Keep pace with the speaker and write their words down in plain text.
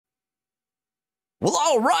Well,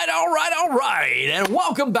 all right, and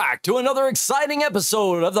welcome back to another exciting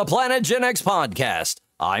episode of the Planet Gen X podcast.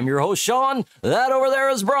 I'm your host, Sean. That over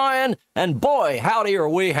there is Brian, and boy, howdy, are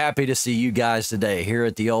we happy to see you guys today here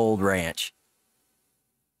at the old ranch.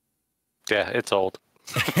 Yeah, it's old.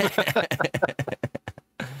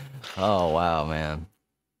 Oh, wow, man.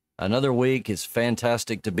 Another week. It's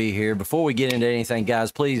fantastic to be here. Before we get into anything,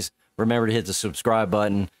 guys, please remember to hit the subscribe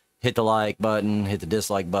button, hit the like button, hit the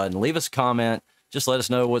dislike button, leave us a comment. Just let us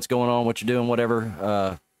know what's going on, what you're doing,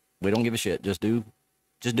 whatever. We don't give a shit. Just do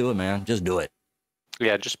it, man. Just do it.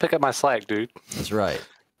 Yeah, just pick up my slack, dude. That's right.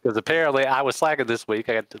 Because apparently I was slacking this week.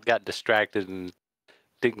 I got distracted and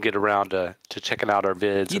didn't get around to checking out our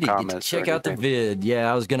vids and comments. Check out the vid.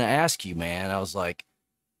 Yeah, I was going to ask you, man. I was like,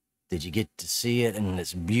 did you get to see it in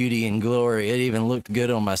its beauty and glory? It even looked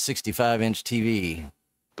good on my 65-inch TV.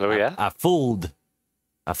 Oh, yeah? I fooled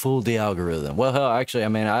the algorithm. Well, hell, actually, I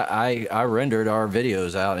mean, I rendered our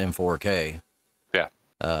videos out in 4K. Yeah.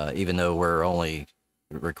 Even though we're only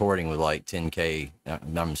recording with like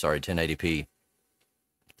 1080p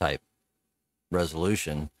type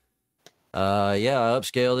resolution. Yeah, I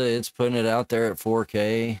upscaled it. It's putting it out there at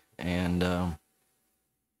 4K, and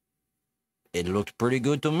it looked pretty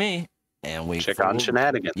good to me. And we check on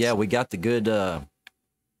shenanigans. Yeah, we got the good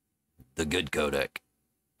codec.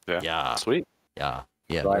 Yeah. Sweet. Yeah.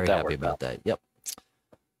 Yeah, very happy about that. Yep.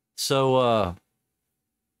 So,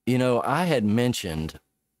 you know, I had mentioned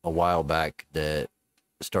a while back that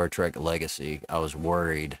Star Trek Legacy, I was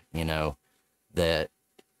worried, you know, that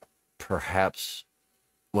perhaps,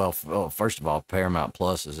 well, first of all, Paramount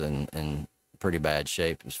Plus is in pretty bad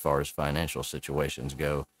shape as far as financial situations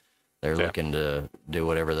go. They're looking to do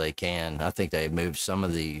whatever they can. I think they moved some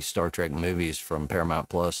of the Star Trek movies from Paramount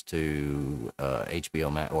Plus to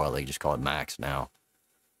HBO Max. Well, they just call it Max now.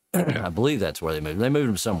 I believe that's where they moved. They moved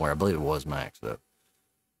them somewhere. I believe it was Max, though.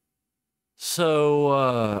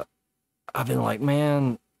 So I've been like,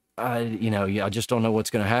 man, I just don't know what's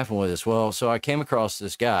going to happen with this. Well, so I came across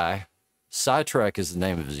this guy. Cytrek is the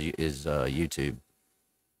name of his YouTube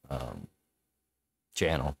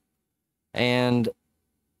channel. And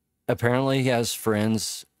apparently he has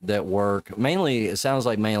friends that work mainly, it sounds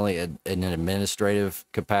like mainly in an administrative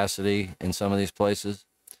capacity in some of these places.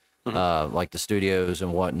 Like the studios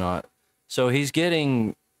and whatnot. So he's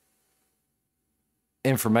getting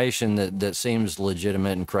information that seems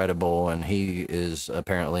legitimate and credible, and he is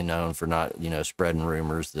apparently known for not, spreading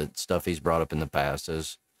rumors that stuff he's brought up in the past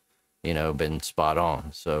has, been spot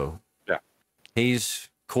on. So yeah, he's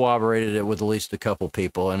corroborated it with at least a couple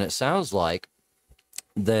people, and it sounds like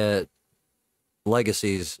that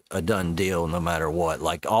Legacy's a done deal no matter what.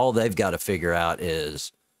 Like, all they've got to figure out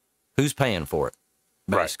is who's paying for it.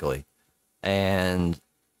 Basically. Right. And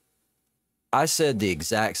I said the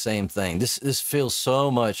exact same thing. This feels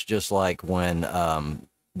so much just like when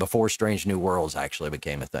before Strange New Worlds actually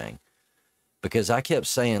became a thing, because I kept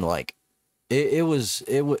saying, like,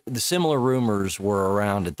 the similar rumors were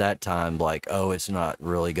around at that time, like, oh, it's not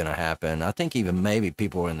really going to happen. I think even maybe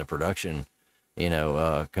people in the production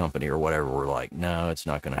company or whatever were like, no, it's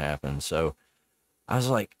not going to happen. So I was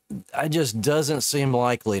like, it just doesn't seem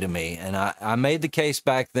likely to me. And I made the case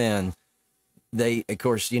back then. They, of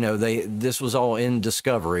course, this was all in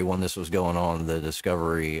Discovery when this was going on, the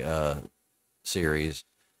Discovery series.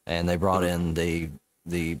 And they brought in the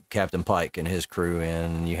Captain Pike and his crew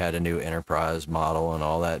in, and you had a new Enterprise model and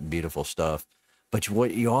all that beautiful stuff. But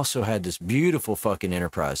you also had this beautiful fucking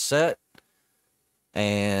Enterprise set.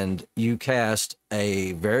 And you cast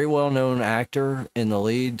a very well-known actor in the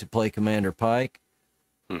lead to play Commander Pike.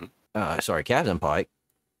 Captain Pike.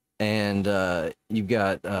 And you've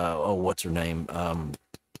got, what's her name? I'm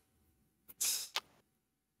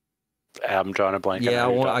drawing a blank. Yeah,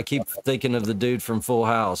 I keep thinking of the dude from Full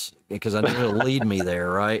House because I know he'll lead me there,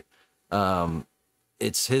 right?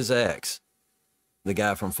 It's his ex, the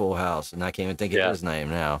guy from Full House, and I can't even think of his name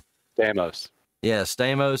now. Stamos. Yeah,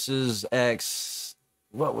 Stamos's ex.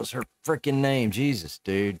 What was her freaking name? Jesus,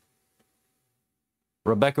 dude.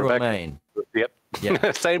 Rebecca Romijn. Yep.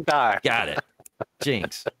 Yeah. Same guy. Got it.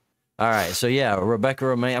 Jinx. All right. So, yeah, Rebecca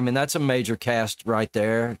Romijn. I mean, that's a major cast right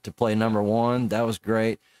there to play number one. That was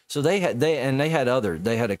great. So they had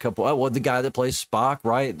a couple. Oh, well, the guy that plays Spock,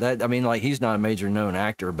 right? He's not a major known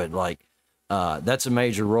actor, but that's a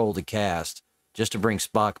major role to cast just to bring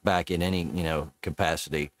Spock back in any,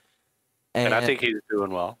 capacity. And I think he's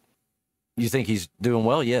doing well. You think he's doing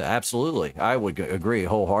well? Yeah, absolutely. I would agree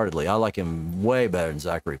wholeheartedly. I like him way better than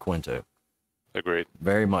Zachary Quinto. Agreed.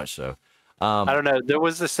 Very much so. I don't know. There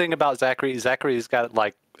was this thing about Zachary. Zachary's got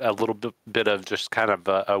like a little bit of just kind of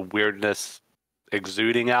a weirdness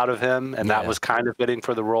exuding out of him, and that was kind of fitting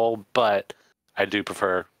for the role. But I do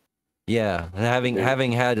prefer. Yeah, and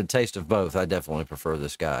having had a taste of both, I definitely prefer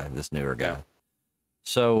this guy, this newer guy. Yeah.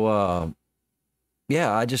 So,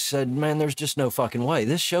 yeah, I just said, man, there's just no fucking way.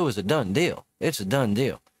 This show is a done deal. It's a done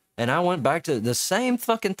deal. And I went back to the same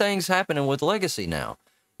fucking things happening with Legacy now.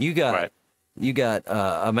 You got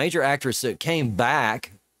a major actress that came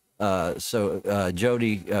back.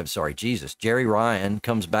 Jerry Ryan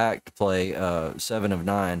comes back to play 7 of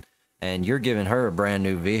 9, and you're giving her a brand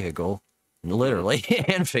new vehicle, literally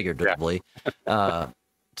and figuratively,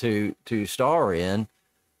 to star in.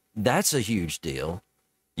 That's a huge deal.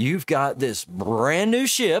 You've got this brand new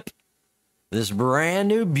ship, this brand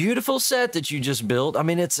new beautiful set that you just built. I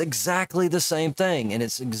mean, it's exactly the same thing, and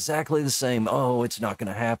it's exactly the same. Oh, it's not going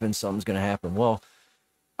to happen. Something's going to happen. Well,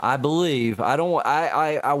 I believe I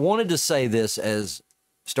wanted to say this as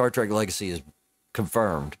Star Trek Legacy is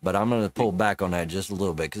confirmed, but I'm going to pull back on that just a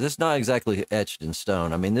little bit because it's not exactly etched in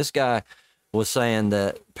stone. I mean, this guy was saying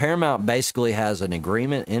that Paramount basically has an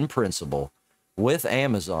agreement in principle with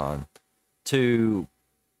Amazon to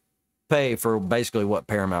pay for basically what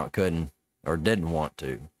Paramount couldn't or didn't want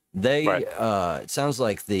to. It sounds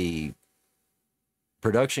like the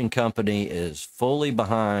production company is fully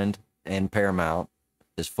behind, and Paramount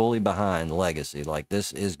is fully behind Legacy. Like,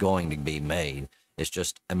 this is going to be made. It's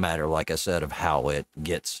just a matter, like I said, of how it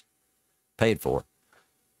gets paid for.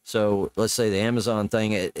 So let's say the Amazon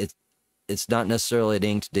thing, it's not necessarily an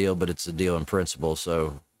inked deal, but it's a deal in principle.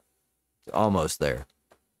 So almost there.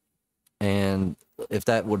 And if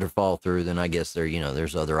that were to fall through, then I guess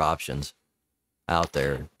there's other options out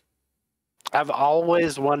there. I've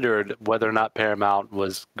always wondered whether or not Paramount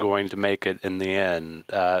was going to make it in the end.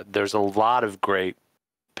 There's a lot of great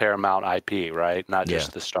Paramount IP, right? Not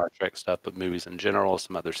just the Star Trek stuff, but movies in general,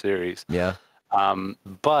 some other series. Yeah.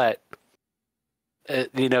 But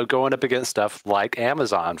going up against stuff like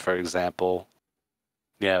Amazon, for example,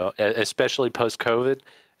 especially post-COVID,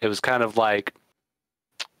 it was kind of like,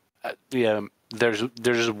 there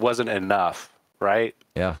just wasn't enough, right?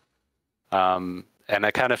 Yeah. And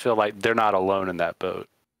I kind of feel like they're not alone in that boat.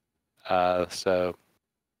 So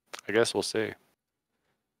I guess we'll see.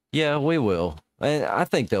 Yeah, we will. And I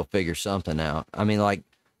think they'll figure something out. I mean, like,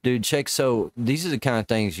 dude, so these are the kind of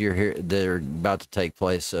things you're here that are about to take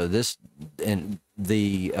place. So this, and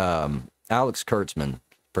the Alex Kurtzman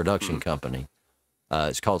production company,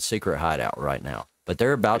 it's called Secret Hideout right now, but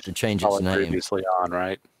they're about to change its name. Previously On,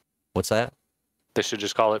 right? What's that? They should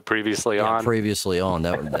just call it Previously On. Previously On.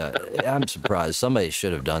 I'm surprised. Somebody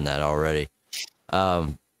should have done that already.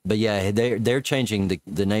 But yeah, they're changing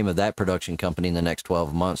the name of that production company in the next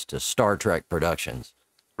 12 months to Star Trek Productions.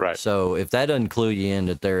 Right. So if that doesn't clue you in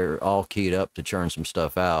that they're all keyed up to churn some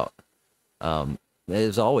stuff out,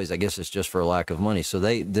 as always, I guess it's just for a lack of money. So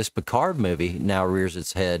this Picard movie now rears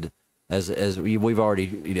its head, as we've already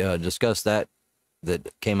discussed that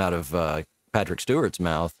came out of Patrick Stewart's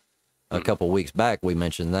mouth a couple weeks back. We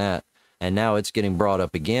mentioned that, and now it's getting brought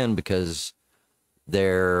up again because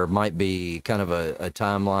there might be kind of a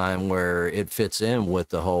timeline where it fits in with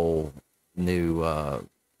the whole new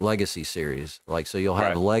Legacy series. Like, so you'll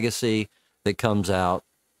have Legacy that comes out,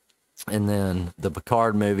 and then the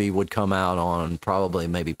Picard movie would come out on probably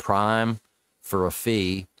maybe Prime for a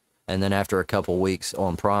fee, and then after a couple weeks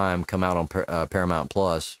on Prime, come out on Paramount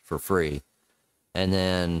Plus for free. And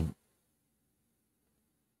then,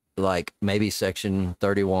 like, maybe Section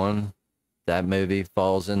 31, that movie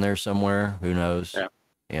falls in there somewhere. Who knows?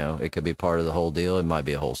 Yeah. It could be part of the whole deal. It might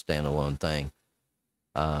be a whole standalone thing.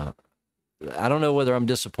 I don't know whether I'm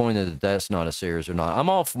disappointed that that's not a series or not. I'm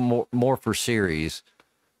all more for series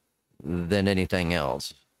than anything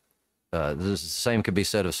else. The same could be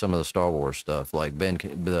said of some of the Star Wars stuff. Like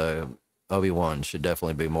the Obi-Wan should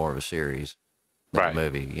definitely be more of a series than a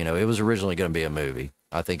movie. It was originally going to be a movie.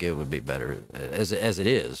 I think it would be better as it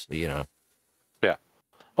is. Yeah.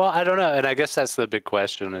 Well, I don't know, and I guess that's the big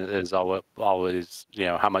question: is always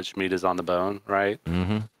how much meat is on the bone, right?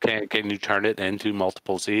 Mm-hmm. Can you turn it into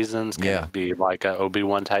multiple seasons? Can it be like a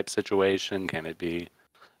Obi-Wan type situation? Can it be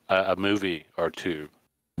a movie or two?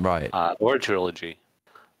 Right. Or a trilogy.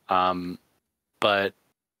 But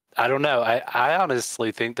I don't know. I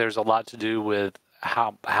honestly think there's a lot to do with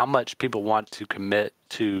how much people want to commit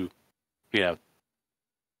to,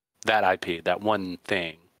 that IP, that one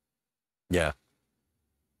thing. Yeah.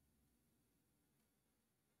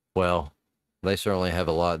 Well, they certainly have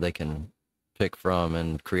a lot they can pick from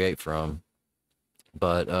and create from.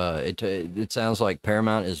 But it sounds like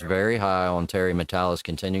Paramount is very high on Terry Matalas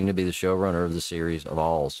continuing to be the showrunner of the series, of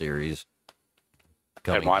all series.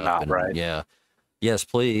 And why not, right? Yeah. Yes,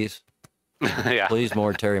 please. Yeah. Please,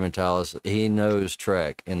 more Terry Matalas. He knows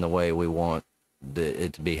Trek in the way we want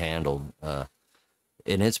it to be handled. And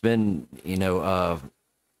it's been, I'm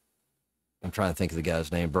trying to think of the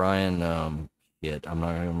guy's name. Brian, I'm not going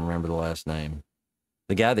to remember the last name.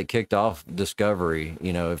 The guy that kicked off Discovery,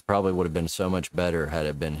 it probably would have been so much better had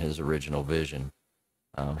it been his original vision.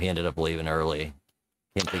 He ended up leaving early.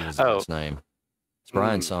 Can't think of his last name. It's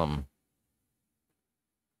Brian something.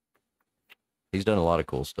 He's done a lot of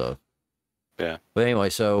cool stuff. Yeah. But anyway,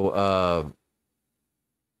 so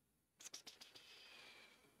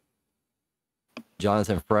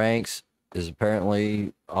Jonathan Frakes is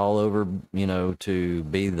apparently all over, to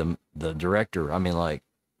be the director. I mean, like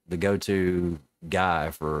the go-to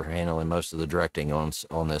guy for handling most of the directing on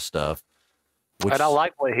this stuff. And I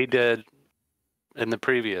like what he did in the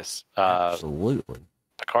previous absolutely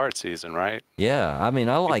Picard season, right? Yeah, I mean,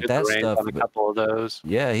 I like that stuff. On a couple of those.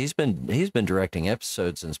 Yeah, he's been directing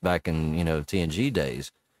episodes since back in TNG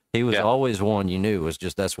days. He was always one you knew was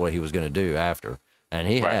just that's what he was going to do after, and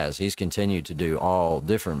he's continued to do all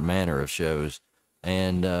different manner of shows,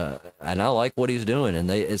 and I like what he's doing.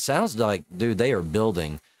 And it sounds like, dude, they are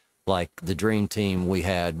building like the dream team we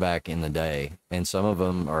had back in the day, and some of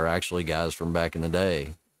them are actually guys from back in the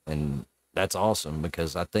day, and that's awesome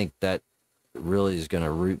because I think that really is going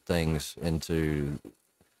to root things into.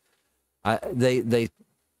 They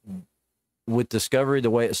with Discovery, the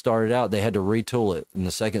way it started out, they had to retool it in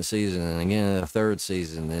the second season and again in the third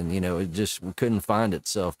season, and it just couldn't find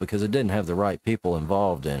itself because it didn't have the right people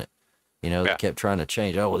involved in it. They kept trying to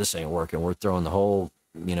change. Oh, well, this ain't working. We're throwing the whole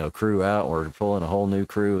crew out. We're pulling a whole new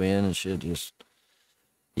crew in and shit. Just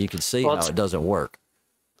you can see how it doesn't work.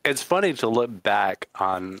 It's funny to look back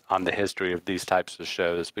on the history of these types of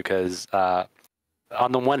shows because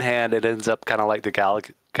on the one hand, it ends up kind of like the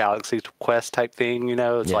Galaxy Quest type thing,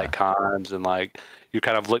 it's like cons and like you're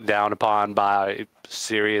kind of looked down upon by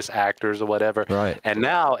serious actors or whatever. Right. And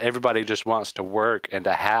now everybody just wants to work, and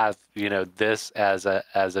to have, this as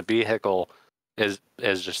a vehicle is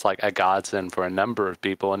just like a godsend for a number of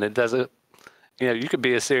people. And it doesn't, you could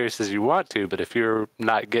be as serious as you want to, but if you're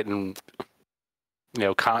not getting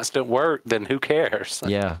constant work, then who cares?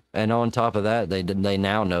 Yeah, and on top of that, they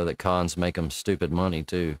now know that cons make them stupid money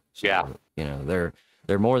too. So, they're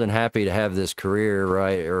more than happy to have this career,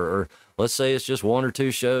 right? Or let's say it's just one or two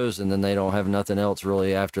shows, and then they don't have nothing else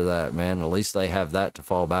really after that. Man, at least they have that to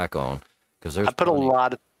fall back on. Because I put a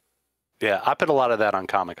lot of that on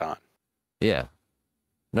Comic-Con. Yeah,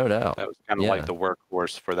 no doubt. That was kind of like the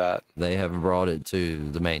workhorse for that. They have brought it to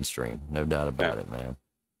the mainstream, no doubt about it, man.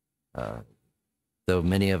 Though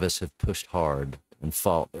many of us have pushed hard and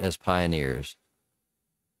fought as pioneers.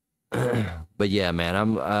 But yeah, man,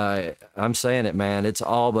 I'm saying it, man. It's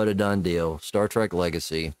all but a done deal. Star Trek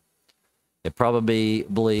Legacy. It will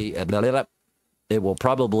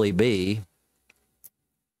probably be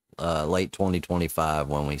late 2025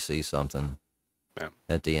 when we see something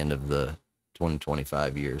at the end of the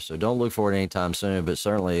 2025 years. So don't look for it anytime soon, but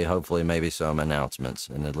certainly, hopefully, maybe some announcements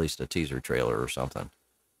and at least a teaser trailer or something.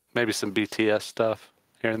 Maybe some BTS stuff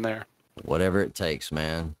here and there. Whatever it takes,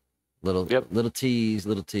 man. Little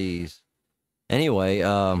tease. Anyway,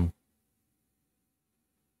 I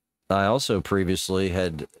also previously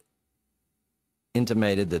had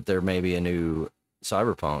intimated that there may be a new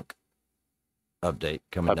Cyberpunk update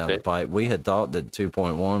coming down the pipe. We had thought that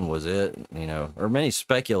 2.1 was it, or many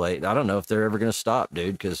speculate. I don't know if they're ever going to stop,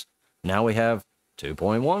 dude, because now we have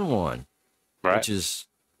 2.11, which is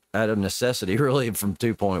out of necessity, really, from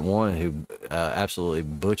 2.1, who absolutely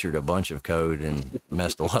butchered a bunch of code and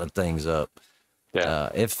messed a lot of things up. Yeah,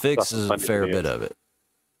 it fixes a fair bit of it.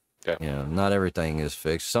 Yeah, not everything is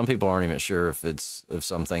fixed. Some people aren't even sure if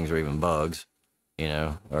some things are even bugs,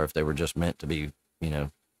 or if they were just meant to be,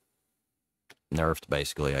 nerfed,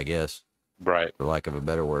 basically, I guess. Right. For lack of a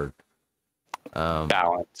better word.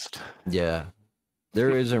 Balanced. Yeah.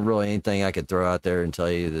 There isn't really anything I could throw out there and tell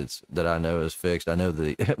you that I know is fixed. I know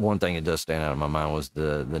the one thing that does stand out in my mind was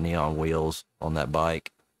the neon wheels on that bike.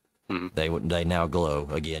 Mm-hmm. They now glow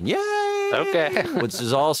again. Yay! Okay. Which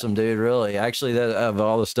is awesome, dude. Really, actually, that of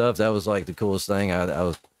all the stuff, that was like the coolest thing I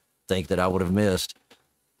would think that I would have missed.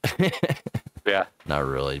 Yeah. Not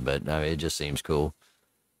really, but I mean, it just seems cool.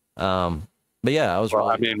 But yeah,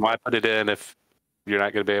 I mean, why put it in if you're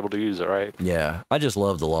not going to be able to use it, right? Yeah, I just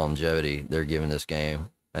love the longevity they're giving this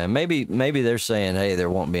game. And maybe they're saying, hey,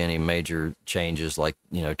 there won't be any major changes like,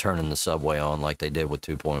 turning the subway on like they did with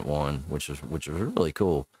 2.1, which was really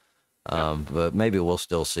cool. But maybe we'll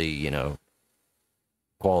still see,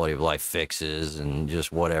 quality of life fixes and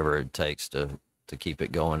just whatever it takes to keep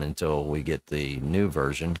it going until we get the new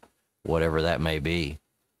version, whatever that may be.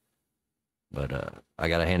 But I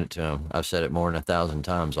gotta hand it to him. I've said it more than 1,000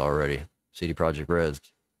 times already. CD Projekt Red's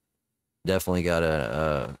definitely got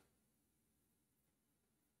a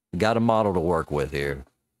model to work with here.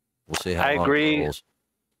 We'll see how I long agree, it rolls.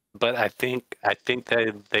 but I think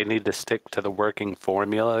they need to stick to the working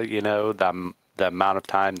formula. You know, the amount of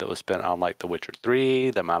time that was spent on like The Witcher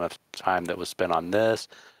 3, the amount of time that was spent on this.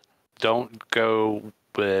 Don't go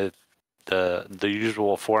with the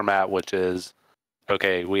usual format, which is,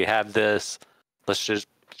 okay, we have this, let's just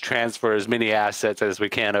transfer as many assets as we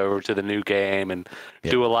can over to the new game and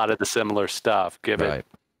do a lot of the similar stuff.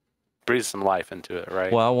 Breathe some life into it,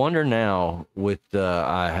 right? Well, I wonder now with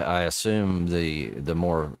I assume the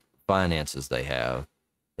more finances they have,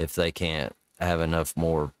 if they can't have enough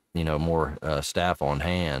more staff on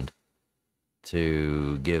hand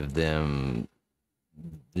to give them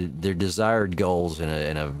their desired goals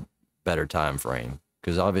in a better time frame,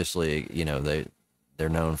 because obviously they're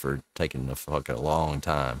known for taking the fuck a long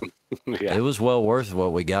time. Yeah. It was well worth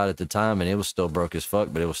what we got at the time, and it was still broke as fuck,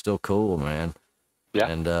 but it was still cool, man. Yeah.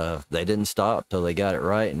 And they didn't stop till they got it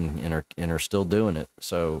right, and are still doing it.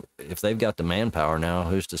 So if they've got the manpower now,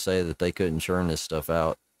 who's to say that they couldn't churn this stuff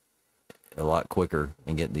out a lot quicker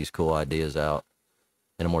and get these cool ideas out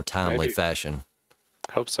in a more timely fashion?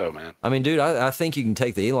 Hope so, man. I mean, dude, I think you can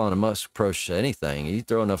take the Elon Musk approach to anything. You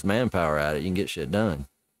throw enough manpower at it, you can get shit done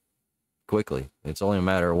quickly. It's only a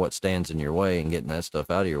matter of what stands in your way and getting that stuff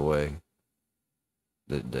out of your way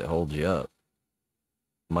that holds you up.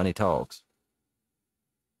 Money talks.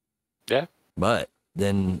 Yeah. But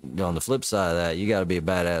then on the flip side of that, you got to be a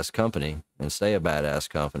badass company and stay a badass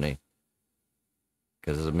company.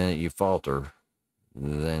 Because the minute you falter,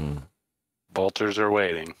 then vultures are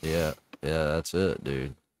waiting. Yeah, that's it,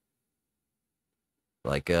 dude.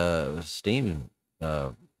 Like Steam,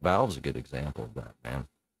 Valve's a good example of that, man.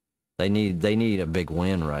 They need a big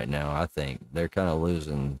win right now. I think they're kind of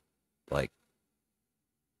losing like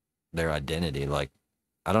their identity. Like,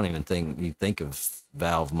 I don't even think you think of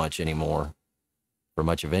Valve much anymore for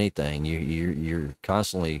much of anything. You're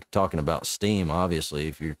constantly talking about Steam,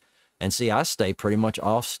 obviously. And see, I stay pretty much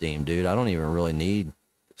off Steam, dude. I don't even really need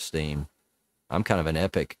Steam. I'm kind of an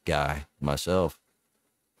Epic guy myself.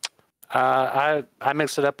 I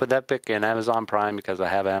mix it up with Epic and Amazon Prime because I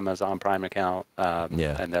have an Amazon Prime account.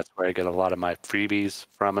 And that's where I get a lot of my freebies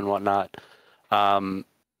from and whatnot.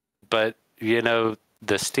 But the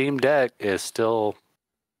Steam Deck is still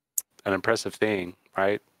an impressive thing,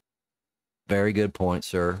 right? Very good point,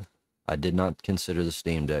 sir. I did not consider the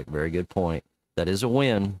Steam Deck. Very good point. That is a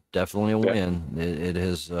win. Definitely a win. It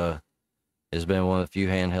has been one of the few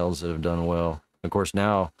handhelds that have done well. Of course,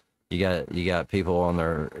 now you got people on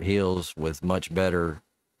their heels with much better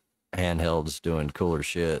handhelds doing cooler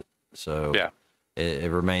shit. So it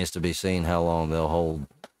remains to be seen how long they'll hold.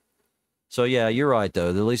 So yeah, you're right though.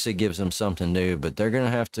 At least it gives them something new, but they're gonna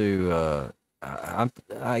have to.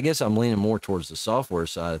 I guess I'm leaning more towards the software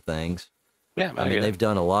side of things. Yeah, I mean they've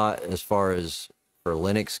done a lot as far as for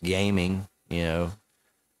Linux gaming,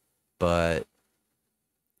 but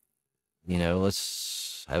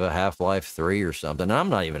let's have a Half-Life 3 or something. And I'm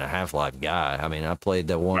not even a Half-Life guy. I mean, I played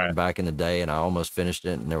that one back in the day, and I almost finished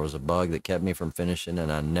it, and there was a bug that kept me from finishing,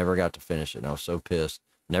 and I never got to finish it, and I was so pissed.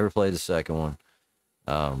 Never played the second one.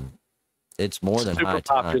 It's more than high time.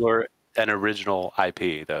 Super popular and original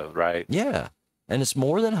IP, though, right? Yeah, and it's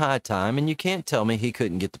more than high time, and you can't tell me he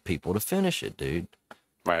couldn't get the people to finish it, dude.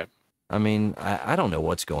 Right. I mean, I don't know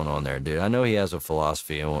what's going on there, dude. I know he has a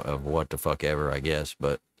philosophy of what the fuck ever, I guess,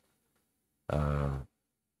 but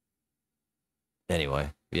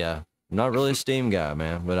anyway, yeah, I'm not really a Steam guy,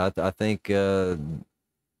 man, but I think they're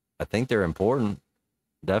important,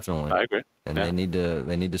 definitely. I agree, and they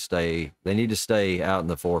need to stay out in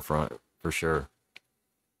the forefront for sure.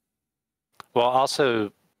 Well,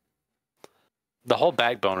 also, the whole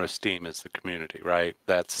backbone of Steam is the community, right?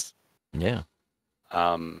 That's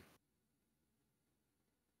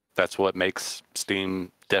that's what makes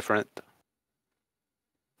Steam different.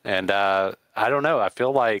 And I don't know. I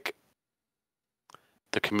feel like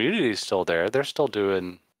the community is still there. They're still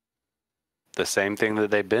doing the same thing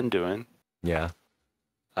that they've been doing. Yeah.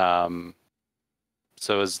 So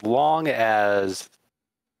as long as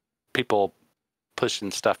people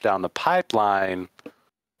pushing stuff down the pipeline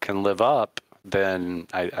can live up, then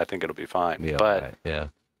I think it'll be fine. Yeah, but right.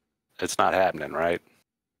 It's not happening right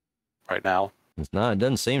now. It's not. It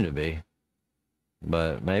doesn't seem to be.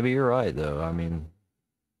 But maybe you're right, though. I mean,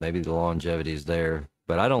 maybe the longevity is there,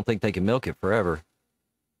 but I don't think they can milk it forever.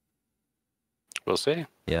 We'll see.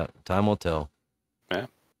 Yeah, time will tell. Yeah.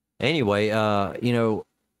 Anyway, I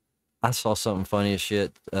saw something funny as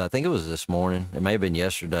shit. I think it was this morning. It may have been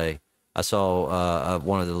yesterday. I saw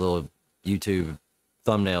one of the little YouTube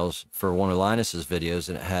thumbnails for one of Linus's videos,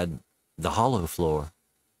 and it had the Holo-floor.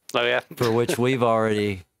 Oh yeah, for which we've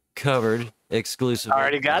already covered exclusively.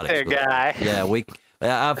 Already got there, guy. Yeah,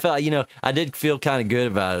 I felt, I did feel kind of good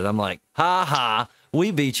about it. I'm like, ha ha,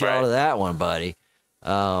 we beat you out of that one, buddy.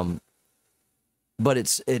 But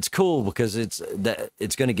it's cool because it's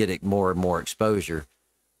going to get more and more exposure.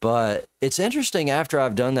 But it's interesting after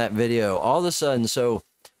I've done that video, all of a sudden, so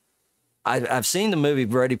I've seen the movie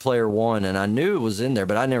Ready Player One, and I knew it was in there,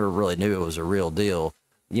 but I never really knew it was a real deal.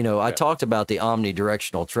 I talked about the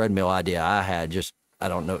omnidirectional treadmill idea I had. I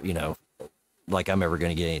don't know, like I'm ever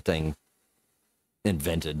going to get anything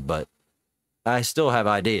invented, but I still have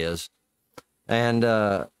ideas. And,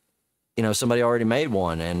 somebody already made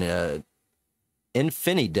one, and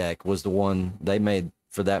Infinideck was the one they made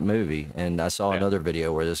for that movie. And I saw another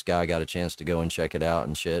video where this guy got a chance to go and check it out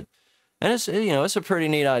and shit. And it's a pretty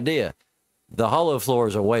neat idea. The Holofloor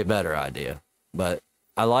is a way better idea, but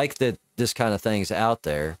I like that this kind of thing's out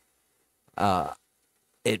there.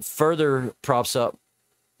 It further props up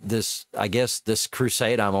this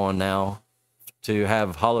crusade I'm on now to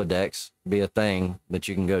have holodecks be a thing that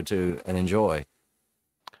you can go to and enjoy.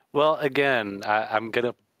 Well, again, I'm going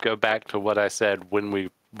to go back to what I said when we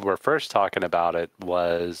were first talking about it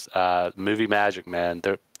was movie magic, man.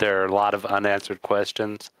 There are a lot of unanswered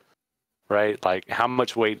questions, right? Like, how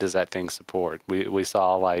much weight does that thing support? We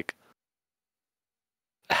saw, like,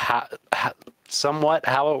 somewhat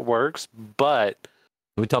how it works, but...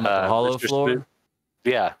 We talking about the Holofloor?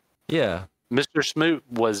 Yeah. Yeah. Mr. Smoot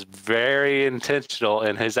was very intentional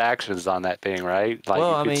in his actions on that thing, right? Like,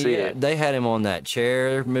 well, I mean, they had him on that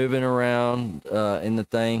chair moving around in the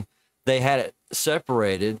thing. They had it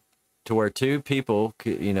separated to where two people,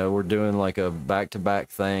 were doing like a back-to-back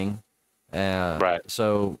thing. Right.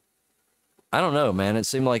 So, I don't know, man. It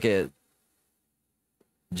seemed like I'm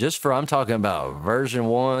talking about version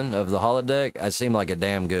 1 of the holodeck, it seemed like a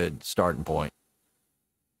damn good starting point.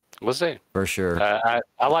 We'll see. For sure.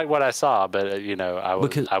 I like what I saw, but I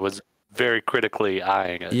was very critically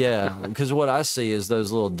eyeing it. Yeah, because what I see is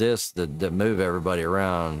those little discs that move everybody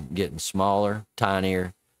around getting smaller,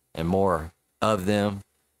 tinier, and more of them,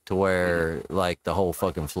 to where like the whole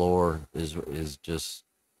fucking floor is just,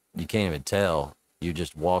 you can't even tell. You're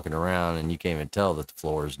just walking around and you can't even tell that the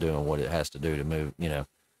floor is doing what it has to do to move,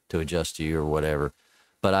 to adjust to you or whatever.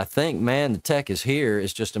 But I think, man, the tech is here.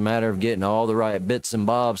 It's just a matter of getting all the right bits and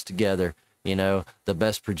bobs together. The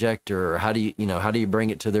best projector, or how do you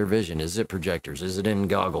bring it to their vision? Is it projectors? Is it in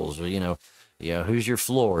goggles? Or, who's your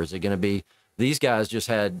floor? Is it going to be, these guys just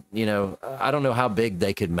had, I don't know how big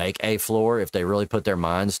they could make a floor if they really put their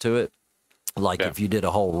minds to it. Like if you did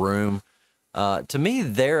a whole room. To me,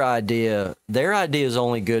 their idea is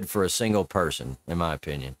only good for a single person, in my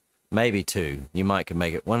opinion. Maybe two. You might could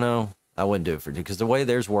make it. Well, no. I wouldn't do it for two, because the way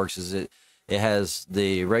theirs works is it has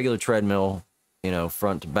the regular treadmill,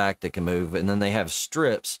 front to back that can move, and then they have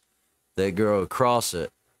strips that go across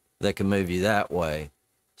it that can move you that way.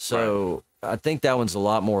 So I think that one's a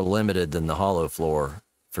lot more limited than the Holofloor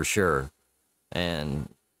for sure. And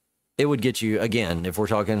it would get you, again, if we're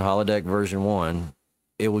talking holodeck version 1,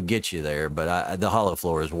 it would get you there. But the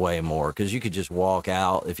Holofloor is way more, because you could just walk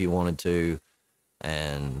out if you wanted to,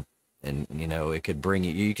 and it could bring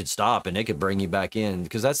you could stop and it could bring you back in,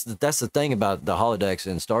 because that's the thing about the holodecks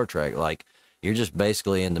in Star Trek. Like, you're just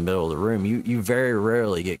basically in the middle of the room. You very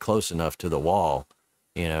rarely get close enough to the wall,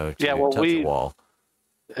 to touch the wall.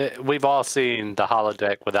 We've all seen the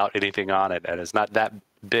holodeck without anything on it, and it's not that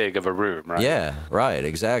big of a room, right? Yeah, right,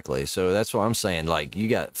 exactly. So that's what I'm saying. Like, you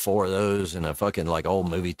got 4 of those in a fucking like old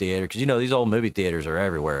movie theater, because these old movie theaters are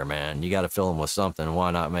everywhere, man. You got to fill them with something. Why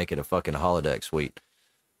not make it a fucking holodeck suite?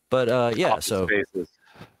 But yeah, so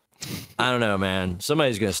I don't know, man.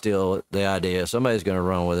 Somebody's going to steal the idea. Somebody's going to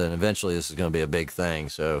run with it. And eventually this is going to be a big thing.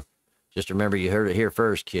 So just remember, you heard it here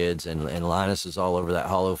first, kids. And Linus is all over that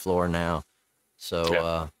Holofloor now.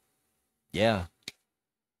 So, yeah.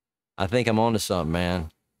 I think I'm onto something,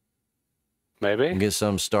 man. Maybe. Get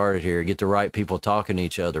something started here. Get the right people talking to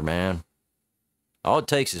each other, man. All it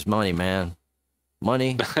takes is money, man.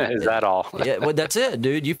 Money. Is that all? Yeah, well, that's it,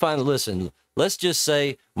 dude. Listen, let's just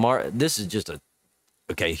say, this is just a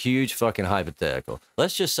huge fucking hypothetical.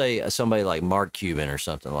 Let's just say somebody like Mark Cuban or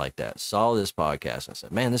something like that saw this podcast and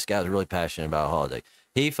said, man, this guy's really passionate about holodeck.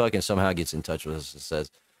 He fucking somehow gets in touch with us and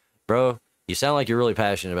says, bro, you sound like you're really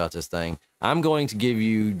passionate about this thing. I'm going to give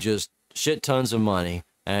you just shit tons of money,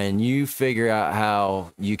 and you figure out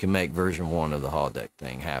how you can make version 1 of the holodeck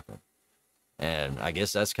thing happen. And I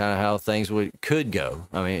guess that's kind of how things could go.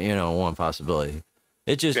 I mean, one possibility.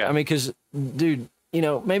 It just, I mean, because, dude, you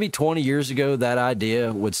know, maybe 20 years ago, that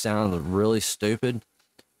idea would sound really stupid.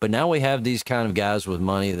 But now we have these kind of guys with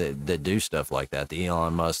money that do stuff like that. The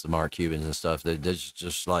Elon Musk, the Mark Cubans and stuff. They're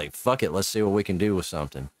just like, fuck it, let's see what we can do with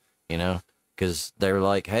something, you know? Because they're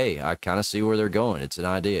like, hey, I kind of see where they're going. It's an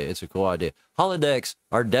idea. It's a cool idea. Holodecks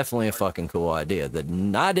are definitely a fucking cool idea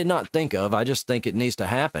that I did not think of. I just think it needs to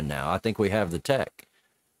happen now. I think we have the tech.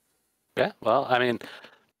 Yeah, well, I mean,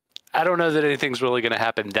 I don't know that anything's really going to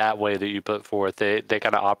happen that way that you put forth. They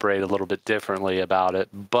kind of operate a little bit differently about it,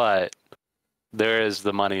 but there is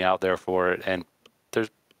the money out there for it, and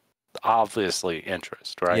there's obviously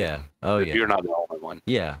interest, right? Yeah. Oh, yeah. You're not the only one.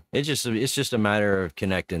 Yeah. It's just a matter of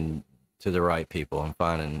connecting to the right people and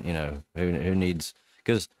finding, you know, who needs,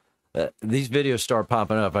 because these videos start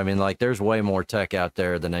popping up. I mean, like, there's way more tech out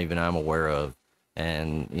there than even I'm aware of.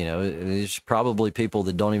 And, you know, there's probably people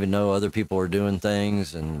that don't even know other people are doing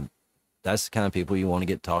things. And that's the kind of people you want to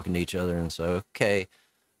get talking to each other. And so, okay,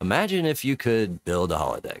 imagine if you could build a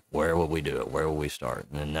holodeck. Where would we do it? Where would we start?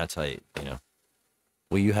 And that's how, you know,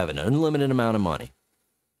 well, you have an unlimited amount of money.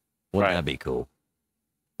 Wouldn't that be cool?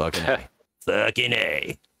 Fucking A. Fucking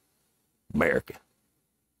A. America.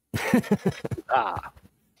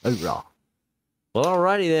 Hoorah. Well,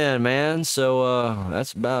 alrighty then, man. So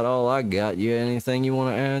that's about all I got. You anything you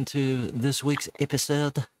want to add to this week's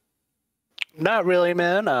episode? Not really,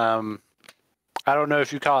 man. I don't know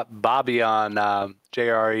if you caught Bobby on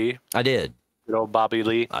JRE. I did. Good old Bobby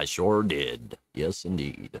Lee. I sure did. Yes,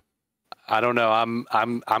 indeed. I don't know.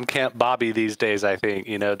 I'm Camp Bobby these days. I think,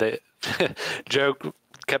 you know, that Joe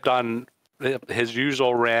kept on his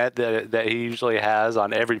usual rant that he usually has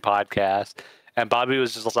on every podcast, and Bobby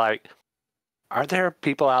was just like, "Are there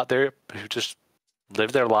people out there who just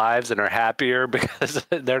live their lives and are happier because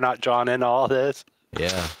they're not drawn into all this?"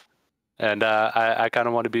 Yeah. And I kind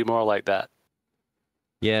of want to be more like that.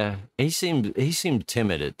 Yeah, he seemed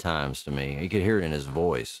timid at times to me. You could hear it in his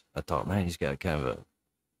voice. I thought, man, he's got kind of a,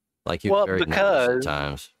 like, he was very nervous at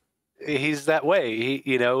times. He's that way. He,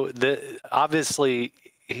 you know, obviously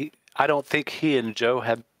I don't think he and Joe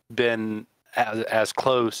have been as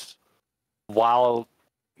close while,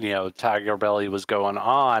 you know, Tiger Belly was going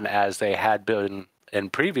on as they had been in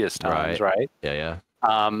previous times, right? Yeah.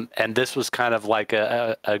 And this was kind of like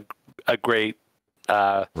a great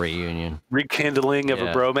reunion, rekindling of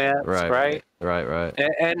a bromance, right.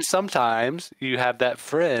 And sometimes you have that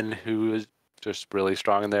friend who is just really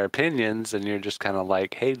strong in their opinions, and you're just kind of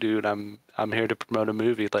like, "Hey, dude, I'm here to promote a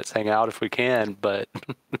movie. Let's hang out if we can." But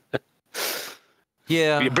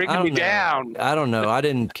yeah, you're bringing me down. I don't know. I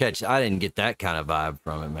didn't get that kind of vibe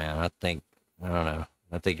from it, man. I don't know.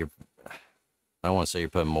 I think I don't want to say you're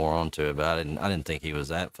putting more onto it, but I didn't think he was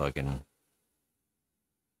that fucking.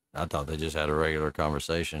 I thought they just had a regular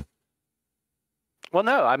conversation. Well,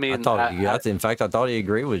 no, I mean, in fact, I thought he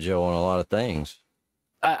agreed with Joe on a lot of things.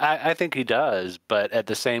 I think he does, but at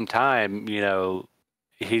the same time, you know,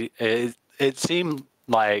 it seemed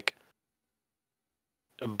like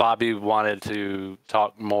Bobby wanted to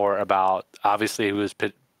talk more about. Obviously, he was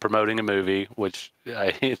promoting a movie, which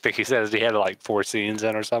I think he says he had like 4 scenes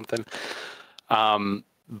in or something.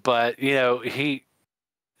 But you know,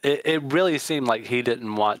 it really seemed like he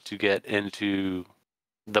didn't want to get into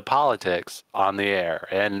the politics on the air,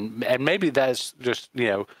 and maybe that's just, you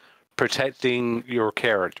know, protecting your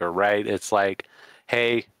character, right? It's like,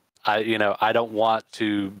 hey, I don't want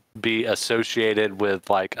to be associated with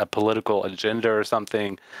like a political agenda or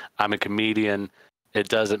something. I'm a comedian. It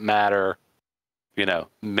doesn't matter. You know,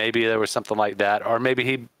 maybe there was something like that, or maybe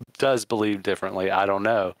he does believe differently. I don't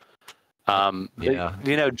know. Yeah. But,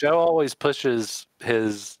 you know, Joe always pushes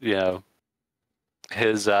his, you know,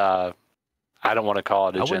 his, I don't want to call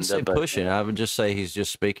it agenda. I wouldn't say but pushing. I would just say he's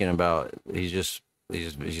just speaking about, he's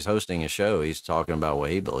hosting a show. He's talking about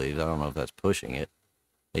what he believes. I don't know if that's pushing it.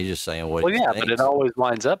 He's just saying what he thinks. But it always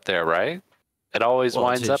winds up there, right? It always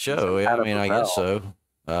winds up. Show. Yeah, I mean, I guess so.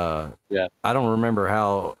 Yeah. I don't remember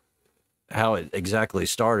how it exactly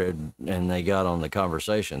started and they got on the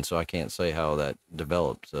conversation, so I can't say how that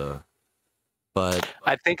developed. But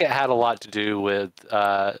I think it had a lot to do with,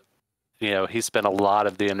 you know, he spent a lot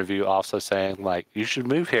of the interview also saying, like, you should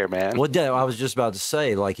move here, man. Well, yeah, I was just about to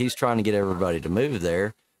say, like, he's trying to get everybody to move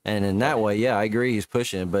there. And in that way, yeah, I agree, he's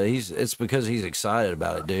pushing it, but it's because he's excited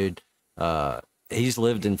about it, dude. He's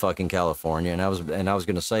lived in fucking California, and I was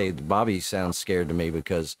gonna say, Bobby sounds scared to me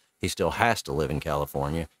because he still has to live in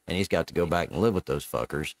California, and he's got to go back and live with those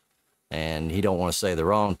fuckers, and he don't want to say the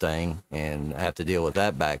wrong thing and have to deal with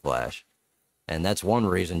that backlash. And that's one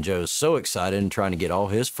reason Joe's so excited and trying to get all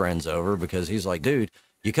his friends over, because he's like, dude,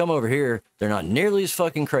 you come over here, they're not nearly as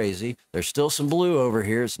fucking crazy. There's still some blue over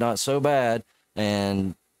here. It's not so bad.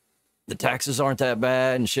 and the taxes aren't that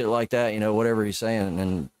bad and shit like that, you know, whatever he's saying.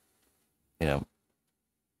 And, you know,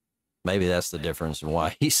 maybe that's the difference in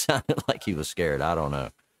why he sounded like he was scared. I don't know.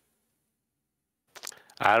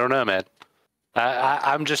 I don't know, man.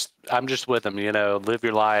 I'm just with him, you know, live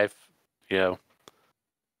your life, you know,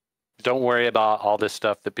 don't worry about all this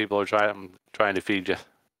stuff that people are trying to feed you.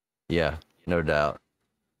 Yeah, no doubt.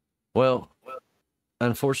 Well,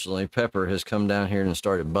 unfortunately, Pepper has come down here and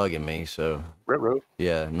started bugging me. So,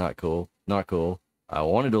 yeah, not cool. Not cool. I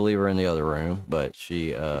wanted to leave her in the other room, but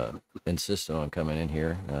she insisted on coming in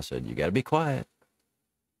here. And I said, you got to be quiet.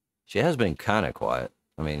 She has been kind of quiet.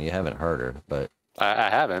 I mean, you haven't heard her, but. I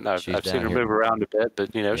haven't. I've seen her move around a bit,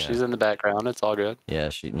 but, you know, she's in the background. It's all good. Yeah,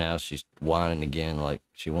 she's whining again like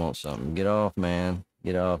she wants something. Get off, man.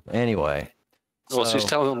 Get off. Anyway. Well, she's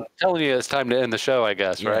telling you it's time to end the show, I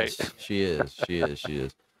guess, right? Yes, she is. She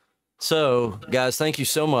is. So, guys, thank you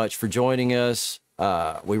so much for joining us.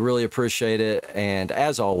 We really appreciate it. And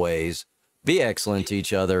as always, be excellent to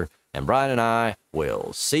each other. And Brian and I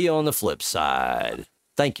will see you on the flip side.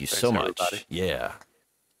 Thanks so much. Everybody. Yeah.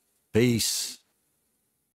 Peace.